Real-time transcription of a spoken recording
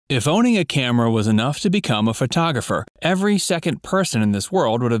If owning a camera was enough to become a photographer, every second person in this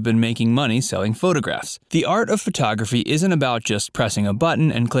world would have been making money selling photographs. The art of photography isn't about just pressing a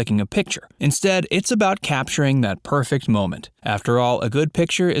button and clicking a picture. Instead, it's about capturing that perfect moment. After all, a good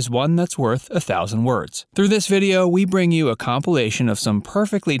picture is one that's worth 1,000 words. Through this video, we bring you a compilation of some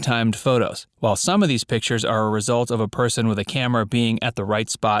perfectly timed photos. While some of these pictures are a result of a person with a camera being at the right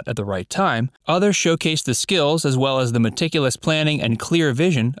spot at the right time, others showcase the skills as well as the meticulous planning and clear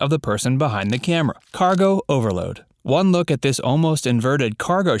vision of the person behind the camera. Cargo overload. One look at this almost inverted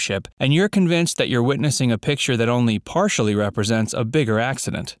cargo ship, and you're convinced that you're witnessing a picture that only partially represents a bigger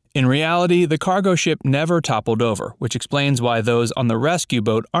accident. In reality, the cargo ship never toppled over, which explains why those on the rescue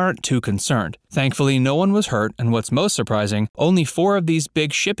boat aren't too concerned. Thankfully, no one was hurt, and what's most surprising, only 4 of these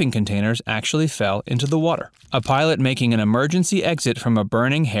big shipping containers actually fell into the water. A pilot making an emergency exit from a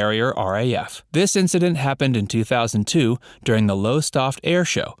burning Harrier RAF. This incident happened in 2002 during the Lowestoft Air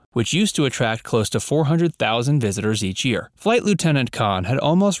Show, which used to attract close to 400,000 visitors each year. Flight Lieutenant Khan had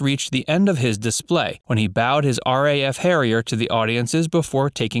almost reached the end of his display when he bowed his RAF Harrier to the audiences before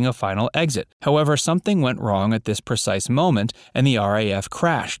taking a final exit. However, something went wrong at this precise moment and the RAF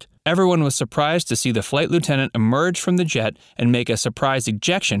crashed. Everyone was surprised to see the flight lieutenant emerge from the jet and make a surprise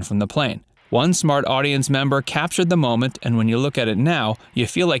ejection from the plane. One smart audience member captured the moment, and when you look at it now, you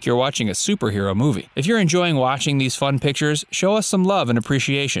feel like you're watching a superhero movie. If you're enjoying watching these fun pictures, show us some love and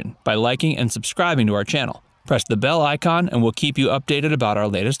appreciation by liking and subscribing to our channel. Press the bell icon and we'll keep you updated about our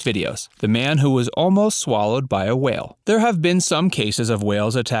latest videos. The man who was almost swallowed by a whale. There have been some cases of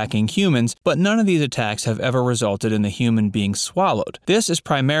whales attacking humans, but none of these attacks have ever resulted in the human being swallowed. This is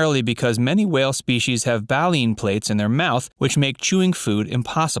primarily because many whale species have baleen plates in their mouth, which make chewing food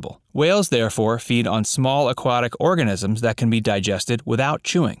impossible. Whales, therefore, feed on small aquatic organisms that can be digested without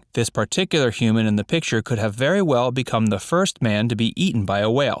chewing. This particular human in the picture could have very well become the first man to be eaten by a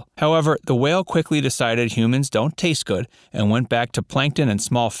whale. However, the whale quickly decided humans don't taste good and went back to plankton and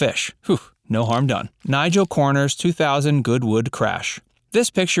small fish. Whew, no harm done. Nigel Corner's 2000 Goodwood crash. This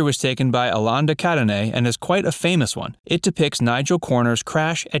picture was taken by Alonda Cadenet and is quite a famous one. It depicts Nigel Corner's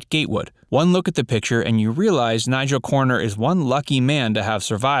crash at Gatewood. One look at the picture and you realize Nigel Corner is one lucky man to have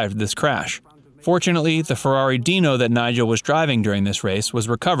survived this crash. Fortunately, the Ferrari Dino that Nigel was driving during this race was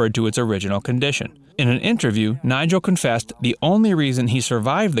recovered to its original condition. In an interview, Nigel confessed the only reason he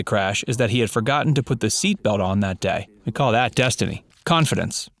survived the crash is that he had forgotten to put the seatbelt on that day. We call that destiny.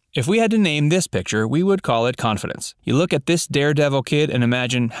 Confidence. If we had to name this picture, we would call it confidence. You look at this daredevil kid and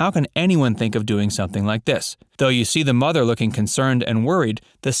imagine, how can anyone think of doing something like this? Though you see the mother looking concerned and worried,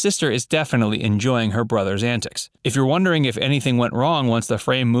 the sister is definitely enjoying her brother's antics. If you're wondering if anything went wrong once the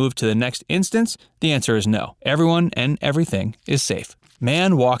frame moved to the next instance, the answer is no. Everyone and everything is safe.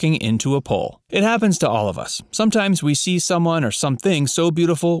 Man walking into a pole. It happens to all of us. Sometimes we see someone or something so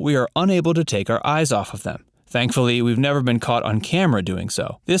beautiful we are unable to take our eyes off of them. Thankfully, we've never been caught on camera doing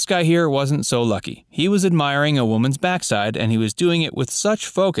so. This guy here wasn't so lucky. He was admiring a woman's backside, and he was doing it with such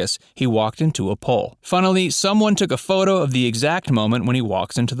focus, he walked into a pole. Funnily, someone took a photo of the exact moment when he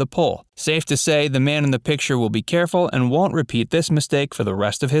walks into the pole. Safe to say, the man in the picture will be careful and won't repeat this mistake for the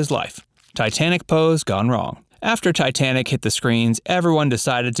rest of his life. Titanic pose gone wrong. After Titanic hit the screens, everyone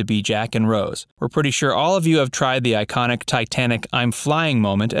decided to be Jack and Rose. We're pretty sure all of you have tried the iconic Titanic "I'm flying"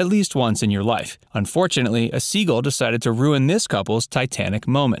 moment at least once in your life. Unfortunately, a seagull decided to ruin this couple's Titanic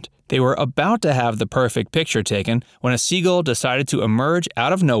moment. They were about to have the perfect picture taken when a seagull decided to emerge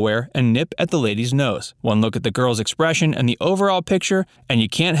out of nowhere and nip at the lady's nose. One look at the girl's expression and the overall picture, and you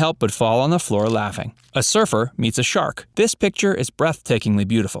can't help but fall on the floor laughing. A surfer meets a shark. This picture is breathtakingly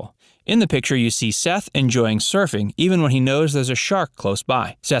beautiful. In the picture, you see Seth enjoying surfing even when he knows there's a shark close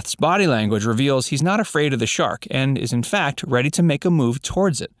by. Seth's body language reveals he's not afraid of the shark and is in fact ready to make a move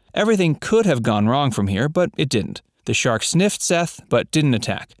towards it. Everything could have gone wrong from here, but it didn't. The shark sniffed Seth, but didn't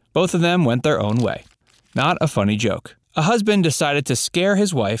attack. Both of them went their own way. Not a funny joke. A husband decided to scare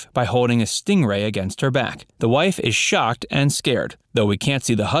his wife by holding a stingray against her back. The wife is shocked and scared. Though we can't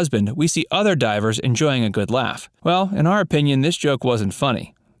see the husband, we see other divers enjoying a good laugh. Well, in our opinion, this joke wasn't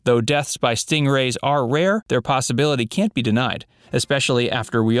funny. Though deaths by stingrays are rare, their possibility can't be denied, especially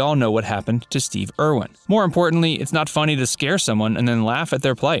after we all know what happened to Steve Irwin. More importantly, it's not funny to scare someone and then laugh at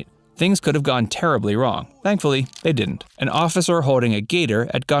their plight. Things could have gone terribly wrong. Thankfully, they didn't. An officer holding a gator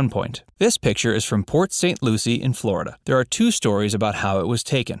at gunpoint. This picture is from Port St. Lucie in Florida. There are two stories about how it was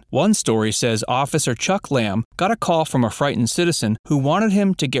taken. One story says Officer Chuck Lamb got a call from a frightened citizen who wanted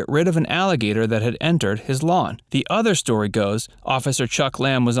him to get rid of an alligator that had entered his lawn. The other story goes, Officer Chuck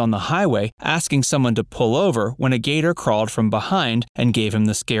Lamb was on the highway asking someone to pull over when a gator crawled from behind and gave him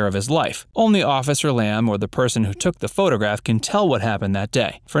the scare of his life. Only Officer Lamb or the person who took the photograph can tell what happened that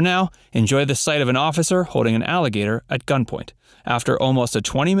day. For now, enjoy the sight of an officer holding an alligator at gunpoint. After almost a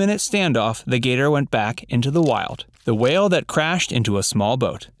 20-minute standoff, the gator went back into the wild. The whale that crashed into a small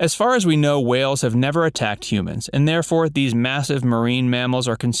boat. As far as we know, whales have never attacked humans, and therefore these massive marine mammals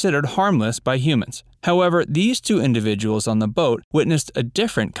are considered harmless by humans. However, these two individuals on the boat witnessed a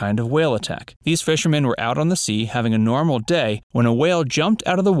different kind of whale attack. These fishermen were out on the sea having a normal day when a whale jumped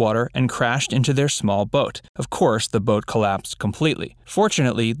out of the water and crashed into their small boat. Of course, the boat collapsed completely.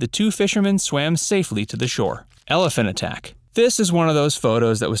 Fortunately, the two fishermen swam safely to the shore. Elephant attack. This is one of those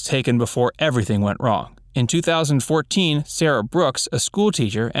photos that was taken before everything went wrong. In 2014, Sarah Brooks, a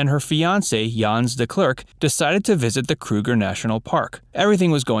schoolteacher, and her fiancé, Jans de Klerk, decided to visit the Kruger National Park.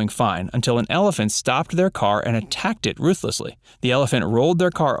 Everything was going fine until an elephant stopped their car and attacked it ruthlessly. The elephant rolled their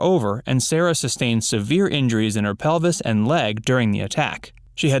car over, and Sarah sustained severe injuries in her pelvis and leg during the attack.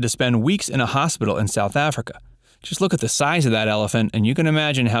 She had to spend weeks in a hospital in South Africa. Just look at the size of that elephant, and you can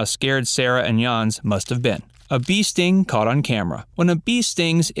imagine how scared Sarah and Jans must have been. A bee sting caught on camera. When a bee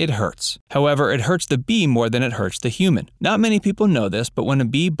stings, it hurts. However, it hurts the bee more than it hurts the human. Not many people know this, but when a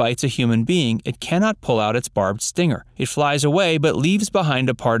bee bites a human being, it cannot pull out its barbed stinger. It flies away but leaves behind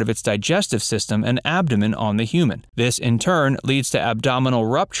a part of its digestive system and abdomen on the human. This, in turn, leads to abdominal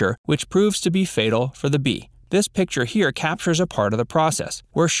rupture, which proves to be fatal for the bee. This picture here captures a part of the process.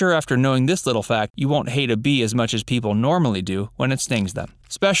 We're sure after knowing this little fact, you won't hate a bee as much as people normally do when it stings them.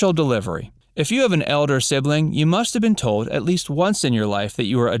 Special delivery. If you have an elder sibling, you must have been told at least once in your life that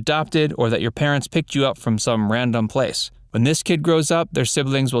you were adopted or that your parents picked you up from some random place. When this kid grows up, their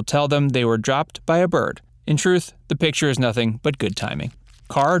siblings will tell them they were dropped by a bird. In truth, the picture is nothing but good timing.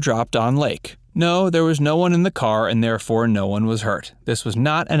 Car dropped on lake. No, there was no one in the car and therefore no one was hurt. This was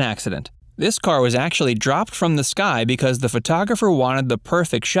not an accident. This car was actually dropped from the sky because the photographer wanted the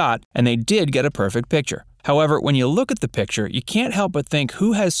perfect shot, and they did get a perfect picture. However, when you look at the picture, you can't help but think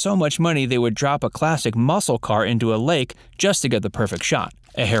who has so much money they would drop a classic muscle car into a lake just to get the perfect shot.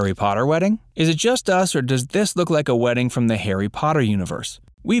 A Harry Potter wedding? Is it just us, or does this look like a wedding from the Harry Potter universe?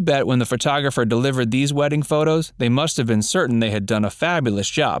 We bet when the photographer delivered these wedding photos, they must have been certain they had done a fabulous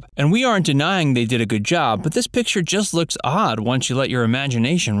job. And we aren't denying they did a good job, but this picture just looks odd once you let your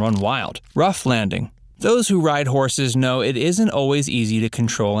imagination run wild. Rough landing. Those who ride horses know it isn't always easy to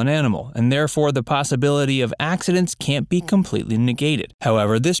control an animal, and therefore the possibility of accidents can't be completely negated.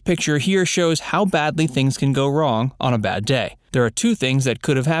 However, this picture here shows how badly things can go wrong on a bad day. There are two things that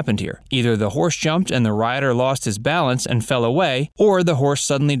could have happened here. Either the horse jumped and the rider lost his balance and fell away, or the horse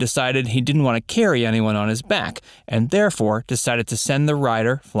suddenly decided he didn't want to carry anyone on his back, and therefore decided to send the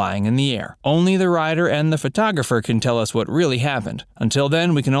rider flying in the air. Only the rider and the photographer can tell us what really happened. Until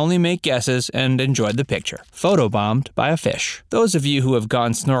then, we can only make guesses and enjoy the picture. Photobombed by a fish. Those of you who have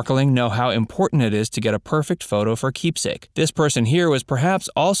gone snorkeling know how important it is to get a perfect photo for keepsake. This person here was perhaps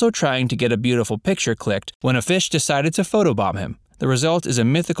also trying to get a beautiful picture clicked when a fish decided to photobomb him. The result is a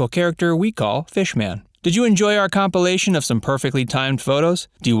mythical character we call Fishman. Did you enjoy our compilation of some perfectly timed photos?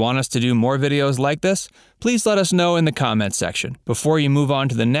 Do you want us to do more videos like this? Please let us know in the comments section. Before you move on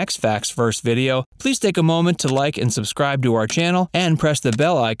to the next Facts First video, please take a moment to like and subscribe to our channel and press the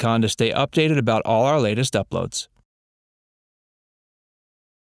bell icon to stay updated about all our latest uploads.